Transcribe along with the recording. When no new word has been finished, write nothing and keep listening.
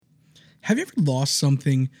Have you ever lost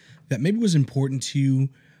something that maybe was important to you?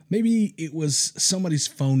 Maybe it was somebody's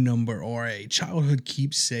phone number or a childhood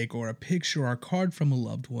keepsake or a picture or a card from a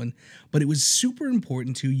loved one, but it was super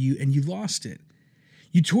important to you and you lost it.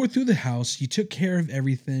 You tore through the house, you took care of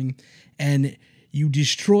everything, and you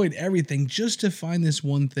destroyed everything just to find this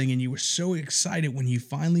one thing. And you were so excited when you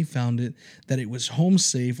finally found it that it was home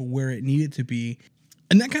safe where it needed to be.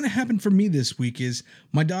 And that kind of happened for me this week. Is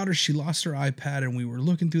my daughter, she lost her iPad, and we were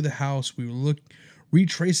looking through the house. We were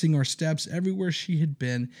retracing our steps everywhere she had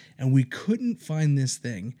been, and we couldn't find this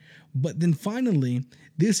thing. But then finally,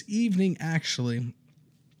 this evening, actually,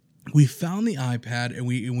 we found the iPad, and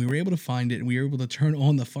we were able to find it, and we were able to turn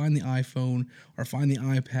on the Find the iPhone or Find the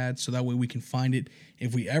iPad, so that way we can find it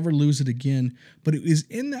if we ever lose it again. But it was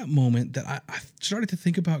in that moment that I started to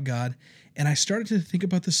think about God, and I started to think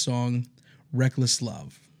about the song Reckless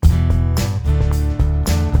Love.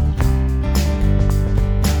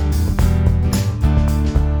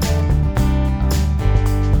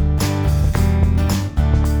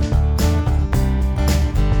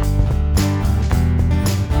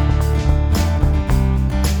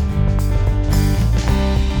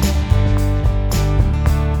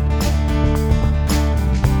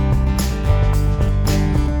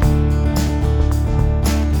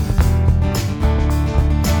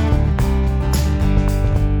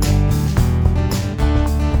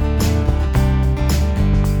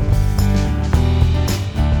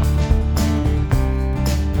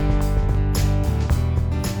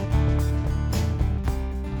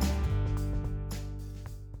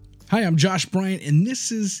 Hi, I'm Josh Bryant, and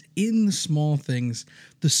this is In the Small Things.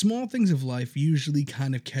 The small things of life usually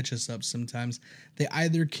kind of catch us up sometimes. They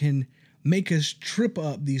either can make us trip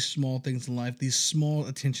up these small things in life, these small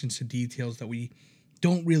attentions to details that we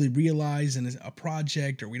don't really realize in a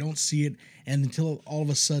project, or we don't see it, and until all of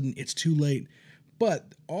a sudden it's too late.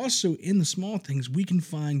 But also in the small things, we can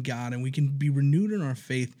find God, and we can be renewed in our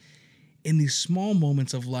faith in these small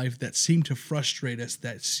moments of life that seem to frustrate us,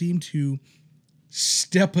 that seem to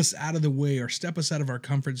step us out of the way or step us out of our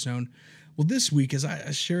comfort zone. Well, this week, as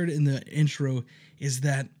I shared in the intro, is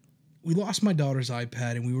that we lost my daughter's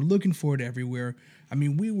iPad, and we were looking for it everywhere. I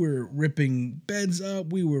mean, we were ripping beds up,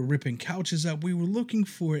 we were ripping couches up, we were looking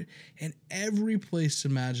for it in every place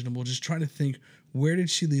imaginable, just trying to think, where did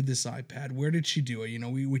she leave this iPad? Where did she do it? You know,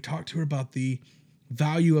 we talked to her about the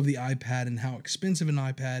value of the iPad and how expensive an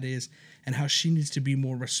iPad is and how she needs to be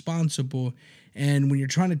more responsible. And when you're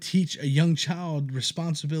trying to teach a young child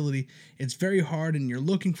responsibility, it's very hard, and you're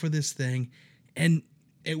looking for this thing. And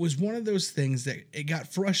it was one of those things that it got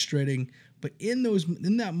frustrating. But in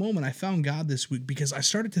that moment, I found God this week, because I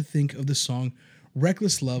started to think of the song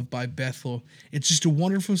Reckless Love by Bethel. It's just a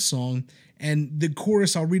wonderful song. And the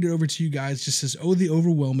chorus, I'll read it over to you guys, just says, "Oh, the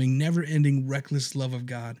overwhelming, never-ending, reckless love of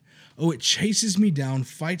God. Oh, it chases me down,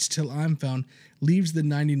 fights till I'm found, leaves the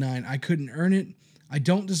 99. I couldn't earn it. I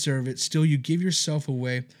don't deserve it. Still, you give yourself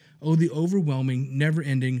away. Oh, the overwhelming,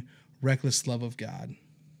 never-ending, reckless love of God."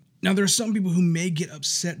 Now, there are some people who may get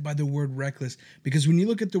upset by the word reckless, because when you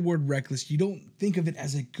look at the word reckless, you don't think of it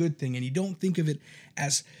as a good thing, and you don't think of it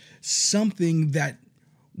as something that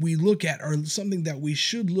we look at or something that we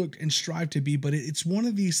should look and strive to be. But it's one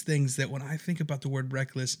of these things that when I think about the word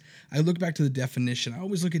reckless, I look back to the definition. I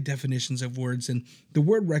always look at definitions of words, and the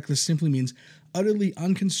word reckless simply means utterly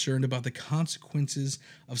unconcerned about the consequences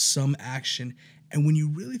of some action. And when you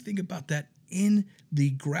really think about that in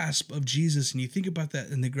the grasp of Jesus, and you think about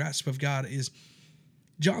that in the grasp of God, is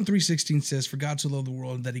John 3:16 says, "For God so loved the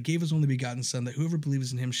world that he gave his only begotten Son, that whoever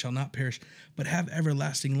believes in him shall not perish, but have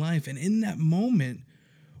everlasting life." And in that moment,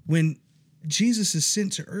 when Jesus is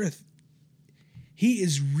sent to earth, he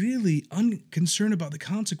is really unconcerned about the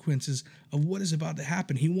consequences of what is about to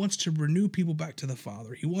happen. He wants to renew people back to the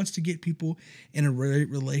Father. He wants to get people in a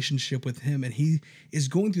relationship with him, and he is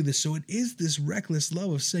going through this. So it is this reckless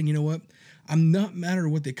love of saying, you know what? I'm not matter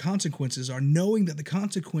what the consequences are, knowing that the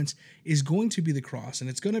consequence is going to be the cross, and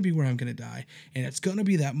it's going to be where I'm going to die, and it's going to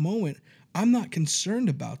be that moment. I'm not concerned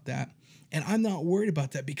about that, and I'm not worried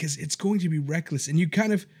about that, because it's going to be reckless. And you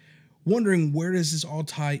kind of wondering, where does this all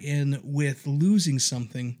tie in with losing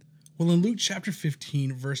something? Well, in Luke chapter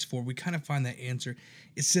 15, verse 4, we kind of find that answer.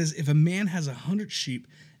 It says, "If a man has 100 sheep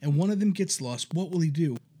and one of them gets lost, what will he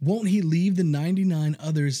do? Won't he leave the 99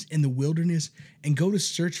 others in the wilderness and go to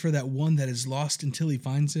search for that one that is lost until he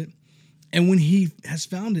finds it? And when he has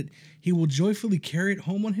found it, he will joyfully carry it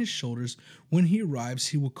home on his shoulders. When he arrives,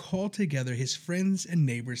 he will call together his friends and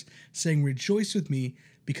neighbors, saying, 'Rejoice with me,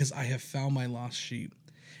 because I have found my lost sheep.'"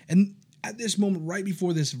 And at this moment, right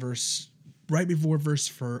before verse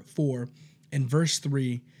 4 and verse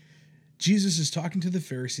 3, Jesus is talking to the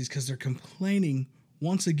Pharisees because they're complaining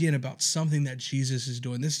once again about something that Jesus is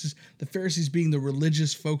doing. This is the Pharisees being the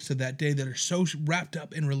religious folks of that day that are so wrapped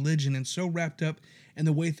up in religion and so wrapped up in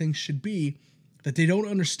the way things should be that they don't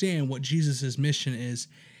understand what Jesus' mission is.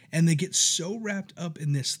 And they get so wrapped up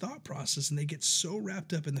in this thought process, and they get so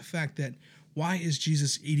wrapped up in the fact that why is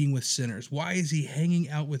Jesus eating with sinners? Why is he hanging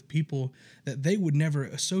out with people that they would never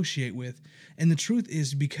associate with? And the truth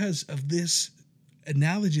is, because of this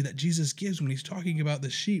analogy that Jesus gives when he's talking about the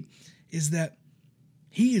sheep, is that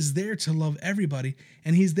he is there to love everybody,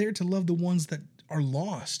 and he's there to love the ones that are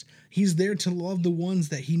lost. He's there to love the ones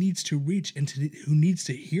that he needs to reach and who needs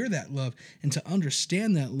to hear that love and to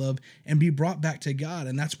understand that love and be brought back to God.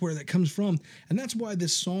 And that's where that comes from. And that's why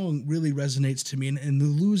this song really resonates to me. And the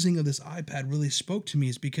losing of this iPad really spoke to me,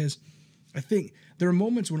 is because I think there are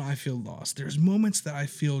moments when I feel lost. There's moments that I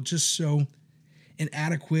feel just so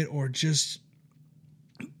inadequate or just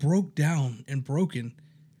broke down and broken.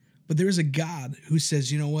 But there is a God who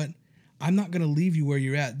says, you know what? I'm not going to leave you where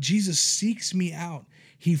you're at. Jesus seeks me out.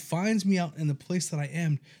 He finds me out in the place that I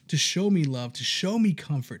am to show me love, to show me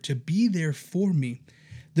comfort, to be there for me.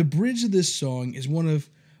 The bridge of this song is one of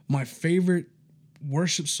my favorite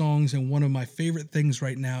worship songs and one of my favorite things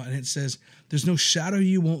right now. And it says, there's no shadow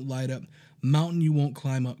you won't light up, mountain you won't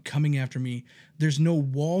climb up, coming after me. There's no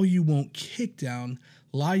wall you won't kick down,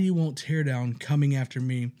 lie you won't tear down, coming after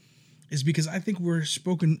me. Is because I think we're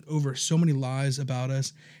spoken over so many lies about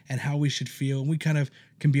us and how we should feel. And we kind of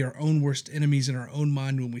can be our own worst enemies in our own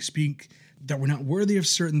mind when we speak that we're not worthy of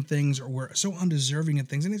certain things or we're so undeserving of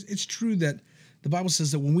things. And it's true that the Bible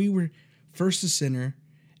says that when we were first a sinner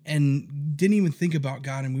and didn't even think about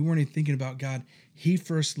God and we weren't even thinking about God, he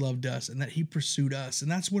first loved us and that he pursued us.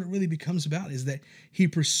 And that's what it really becomes about, is that he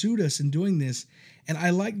pursued us in doing this. And I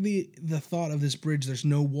like the thought of this bridge. There's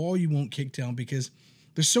no wall you won't kick down, because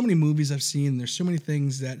there's so many movies I've seen. There's so many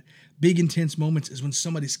things that big intense moments is when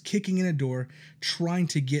somebody's kicking in a door, trying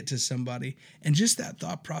to get to somebody. And just that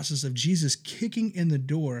thought process of Jesus kicking in the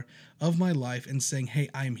door of my life and saying, hey,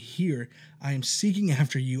 I am here. I am seeking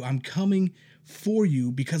after you. I'm coming for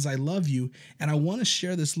you because I love you. And I want to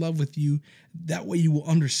share this love with you. That way you will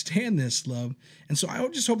understand this love. And so I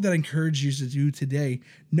just hope that I encourage you to do today,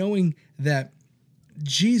 knowing that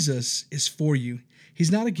Jesus is for you.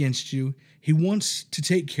 He's not against you. He wants to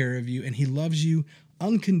take care of you, and he loves you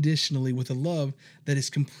unconditionally with a love that is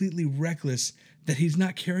completely reckless, that he's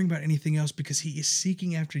not caring about anything else, because he is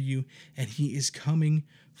seeking after you and he is coming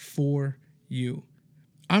for you.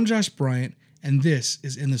 I'm Josh Bryant, and this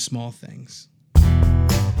is In the Small Things.